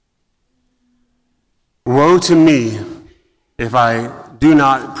Woe to me if I do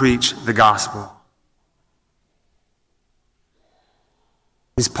not preach the gospel.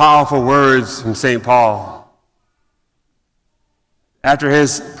 These powerful words from St. Paul. After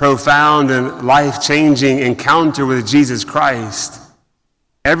his profound and life-changing encounter with Jesus Christ,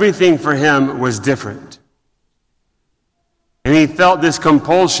 everything for him was different. And he felt this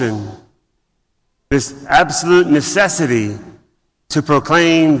compulsion, this absolute necessity to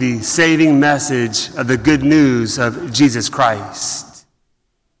proclaim the saving message of the good news of Jesus Christ.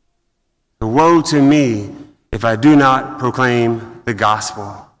 Woe to me if I do not proclaim the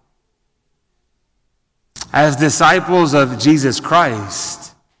gospel. As disciples of Jesus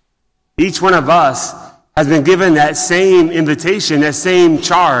Christ, each one of us has been given that same invitation, that same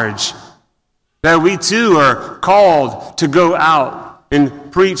charge, that we too are called to go out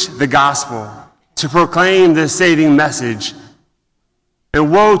and preach the gospel, to proclaim the saving message. And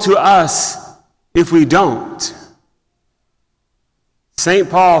woe to us if we don't. St.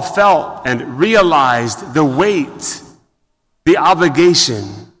 Paul felt and realized the weight, the obligation.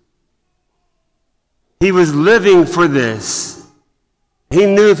 He was living for this. He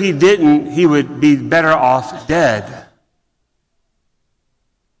knew if he didn't, he would be better off dead.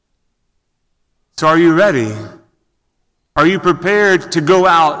 So are you ready? Are you prepared to go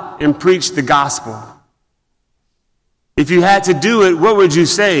out and preach the gospel? If you had to do it, what would you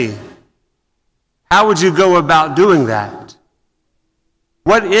say? How would you go about doing that?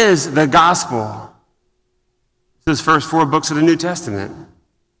 What is the gospel? It's the first 4 books of the New Testament.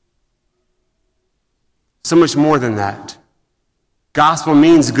 So much more than that. Gospel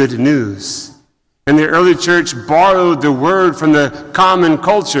means good news. And the early church borrowed the word from the common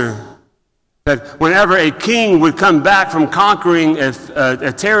culture that whenever a king would come back from conquering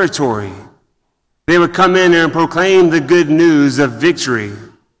a territory, they would come in and proclaim the good news of victory.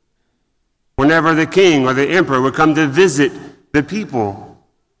 Whenever the king or the emperor would come to visit the people,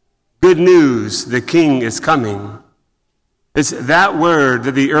 good news, the king is coming. It's that word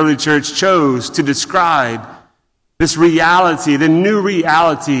that the early church chose to describe this reality, the new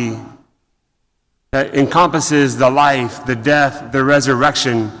reality that encompasses the life, the death, the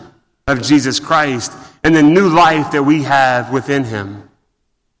resurrection of Jesus Christ, and the new life that we have within him.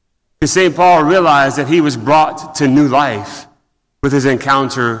 Because St. Paul realized that he was brought to new life with his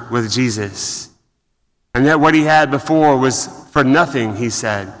encounter with Jesus. And that what he had before was for nothing, he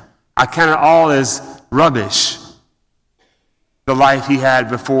said. I count it all as rubbish, the life he had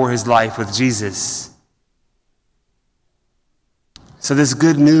before his life with Jesus. So this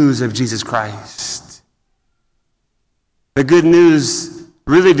good news of Jesus Christ, the good news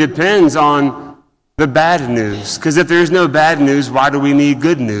really depends on the bad news. Because if there's no bad news, why do we need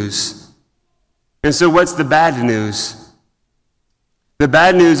good news? And so what's the bad news? The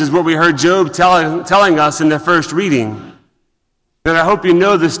bad news is what we heard Job telling us in the first reading. And I hope you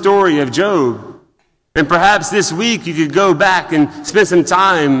know the story of Job. And perhaps this week you could go back and spend some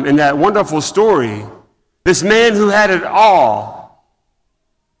time in that wonderful story. This man who had it all.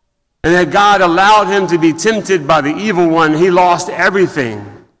 And that God allowed him to be tempted by the evil one. He lost everything.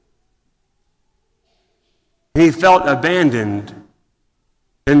 And he felt abandoned.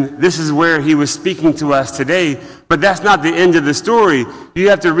 And this is where he was speaking to us today. But that's not the end of the story. You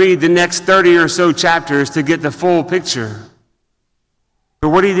have to read the next 30 or so chapters to get the full picture. But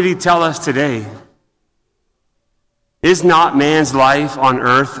what did he tell us today? Is not man's life on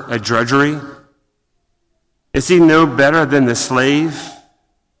earth a drudgery? Is he no better than the slave?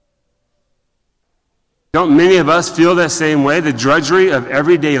 Don't many of us feel that same way, the drudgery of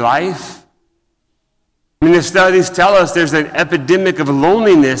everyday life? I mean, the studies tell us there's an epidemic of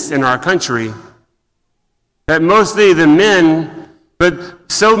loneliness in our country. That mostly the men,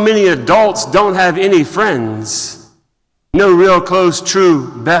 but so many adults don't have any friends. No real close,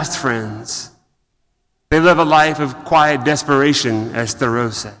 true, best friends. They live a life of quiet desperation, as Thoreau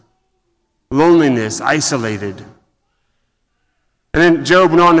said. Loneliness, isolated. And then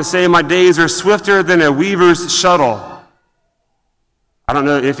Job went on to say, my days are swifter than a weaver's shuttle. I don't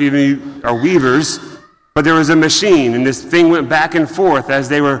know if you are weavers, but there was a machine, and this thing went back and forth as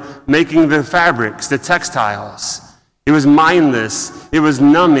they were making the fabrics, the textiles. It was mindless. It was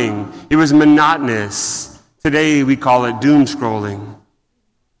numbing. It was monotonous. Today we call it doom scrolling.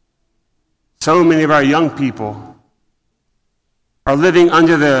 So many of our young people are living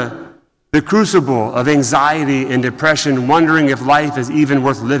under the crucible of anxiety and depression, wondering if life is even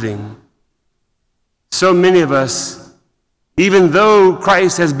worth living. So many of us, even though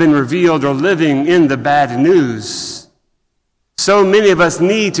Christ has been revealed, are living in the bad news. So many of us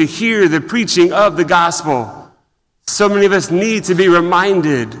need to hear the preaching of the gospel. So many of us need to be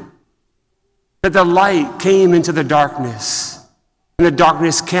reminded that the light came into the darkness, and the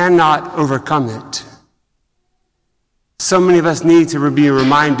darkness cannot overcome it. So many of us need to be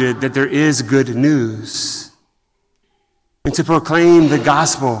reminded that there is good news, and to proclaim the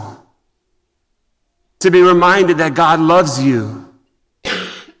gospel, to be reminded that God loves you.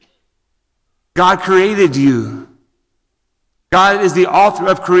 God created you. God is the author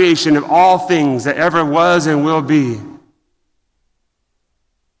of creation of all things that ever was and will be.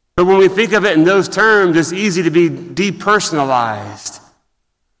 But when we think of it in those terms, it's easy to be depersonalized.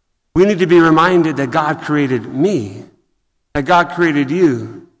 We need to be reminded that God created me, that God created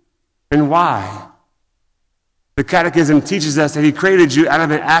you, and why. The Catechism teaches us that he created you out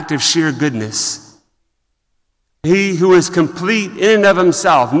of an act of sheer goodness. He who is complete in and of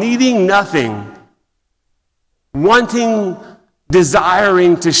himself, needing nothing, wanting,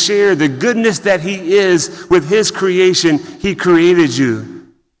 desiring to share the goodness that he is with his creation, he created you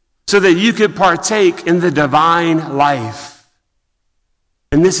so that you could partake in the divine life.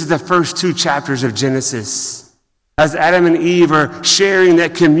 And this is the first 2 chapters of Genesis, as Adam and Eve are sharing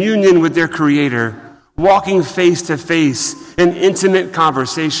that communion with their Creator, walking face to face in intimate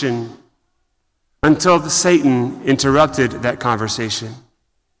conversation, until Satan interrupted that conversation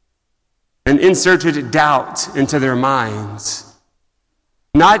and inserted doubt into their minds.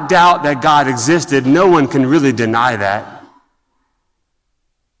 Not doubt that God existed. No one can really deny that.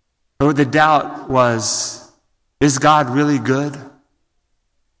 But the doubt was, is God really good?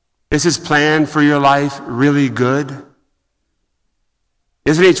 Is his plan for your life really good?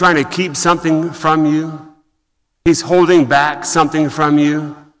 Isn't he trying to keep something from you? He's holding back something from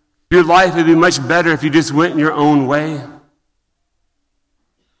you. Your life would be much better if you just went your own way.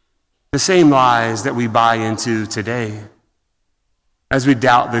 The same lies that we buy into today as we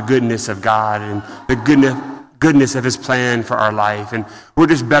doubt the goodness of God and the goodness of his plan for our life. And we're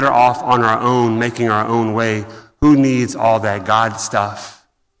just better off on our own, making our own way. Who needs all that God stuff?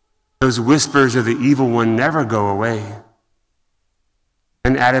 Those whispers of the evil one never go away.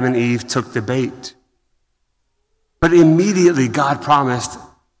 And Adam and Eve took the bait. But immediately God promised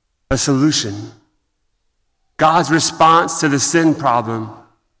a solution. God's response to the sin problem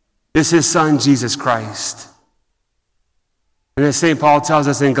is his son, Jesus Christ. And as St. Paul tells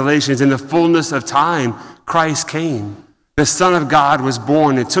us in Galatians, in the fullness of time, Christ came. The Son of God was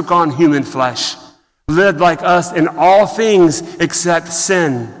born and took on human flesh, lived like us in all things except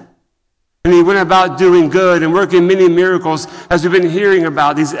sin. And he went about doing good and working many miracles, as we've been hearing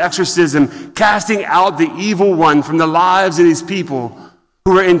about, these exorcisms, casting out the evil one from the lives of these people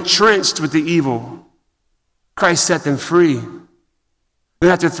who were entrenched with the evil. Christ set them free.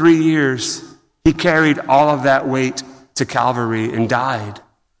 And after 3 years, he carried all of that weight to Calvary and died.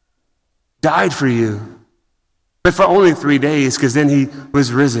 Died for you. But for only 3 days, because then he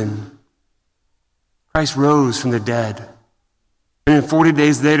was risen. Christ rose from the dead. And then 40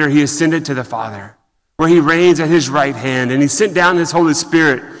 days later, he ascended to the Father, where he reigns at his right hand. And he sent down his Holy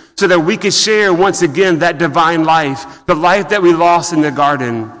Spirit so that we could share once again that divine life, the life that we lost in the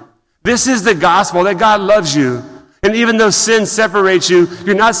garden. This is the gospel, that God loves you. And even though sin separates you,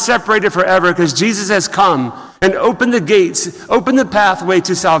 you're not separated forever, because Jesus has come and opened the gates, opened the pathway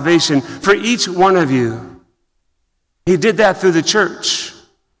to salvation for each one of you. He did that through the church.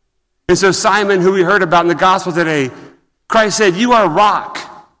 And so Simon, who we heard about in the gospel today, Christ said, "You are rock.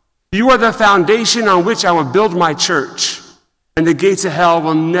 You are the foundation on which I will build my church, and the gates of hell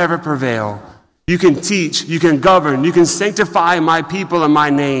will never prevail. You can teach, you can govern, you can sanctify my people in my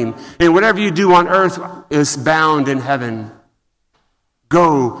name, and whatever you do on earth is bound in heaven."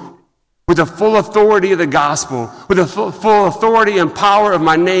 Go with the full authority of the gospel, with the full authority and power of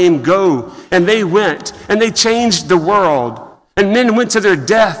my name, go. And they went, and they changed the world. And men went to their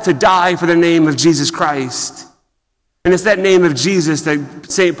death to die for the name of Jesus Christ. And it's that name of Jesus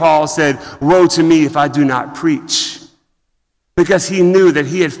that St. Paul said, "Woe to me if I do not preach." Because he knew that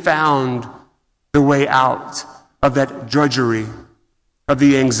he had found the way out of that drudgery, of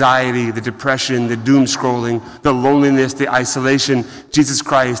the anxiety, the depression, the doom scrolling, the loneliness, the isolation. Jesus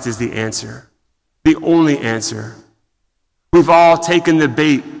Christ is the answer, the only answer. We've all taken the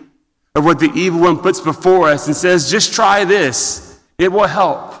bait of what the evil one puts before us and says, "Just try this, it will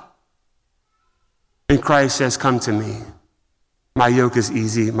help." And Christ says, "Come to me. My yoke is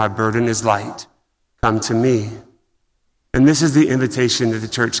easy, my burden is light. Come to me." And this is the invitation that the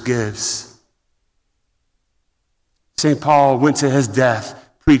church gives. St. Paul went to his death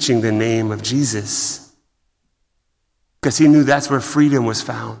preaching the name of Jesus, because he knew that's where freedom was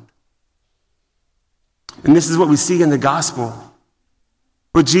found. And this is what we see in the gospel.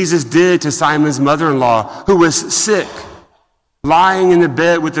 What Jesus did to Simon's mother-in-law, who was sick. lying in the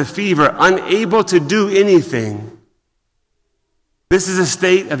bed with a fever, unable to do anything. This is a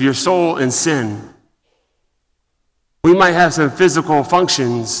state of your soul in sin. We might have some physical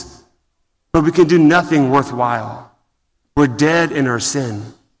functions, but we can do nothing worthwhile. We're dead in our sin.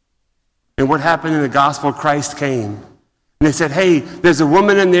 And what happened in the gospel? Christ came. And they said, hey, there's a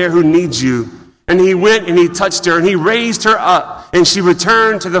woman in there who needs you. And he went and he touched her and he raised her up and she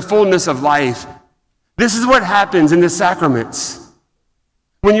returned to the fullness of life. This is what happens in the sacraments.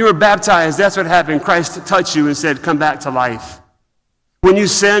 When you were baptized, that's what happened. Christ touched you and said, come back to life. When you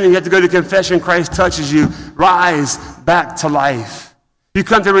sin and you have to go to confession, Christ touches you, rise back to life. You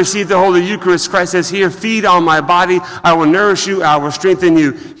come to receive the Holy Eucharist, Christ says, here, feed on my body. I will nourish you. I will strengthen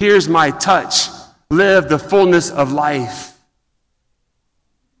you. Here's my touch. Live the fullness of life.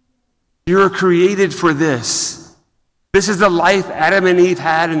 You were created for this. This is the life Adam and Eve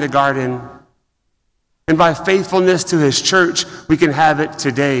had in the garden. And by faithfulness to his church, we can have it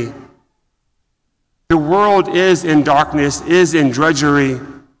today. The world is in darkness, is in drudgery,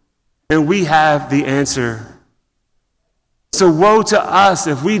 and we have the answer. So woe to us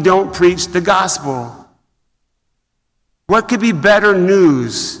if we don't preach the gospel. What could be better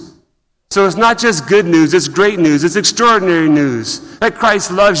news? So it's not just good news, it's great news, it's extraordinary news that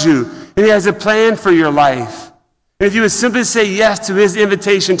Christ loves you and he has a plan for your life. And if you would simply say yes to his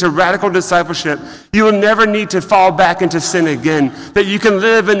invitation to radical discipleship, you will never need to fall back into sin again. That you can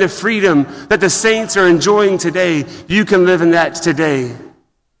live in the freedom that the saints are enjoying today. You can live in that today.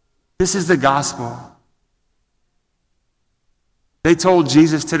 This is the gospel. They told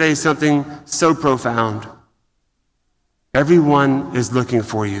Jesus today something so profound. Everyone is looking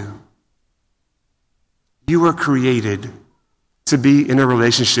for you. You were created to be in a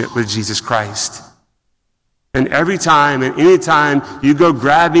relationship with Jesus Christ. And every time and any time you go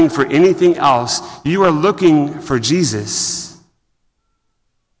grabbing for anything else, you are looking for Jesus.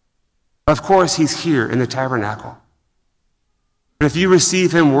 Of course, he's here in the tabernacle. But if you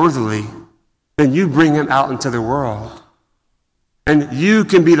receive him worthily, then you bring him out into the world. And you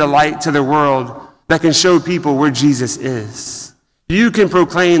can be the light to the world that can show people where Jesus is. You can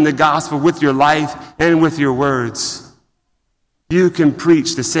proclaim the gospel with your life and with your words. You can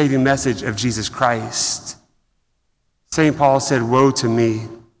preach the saving message of Jesus Christ. St. Paul said, woe to me.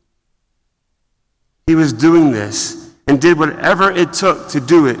 He was doing this and did whatever it took to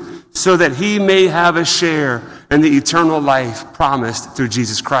do it so that he may have a share in the eternal life promised through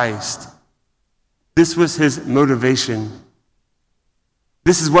Jesus Christ. This was his motivation.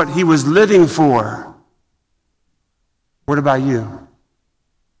 This is what he was living for. What about you?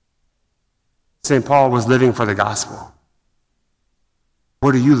 St. Paul was living for the gospel.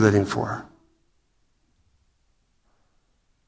 What are you living for?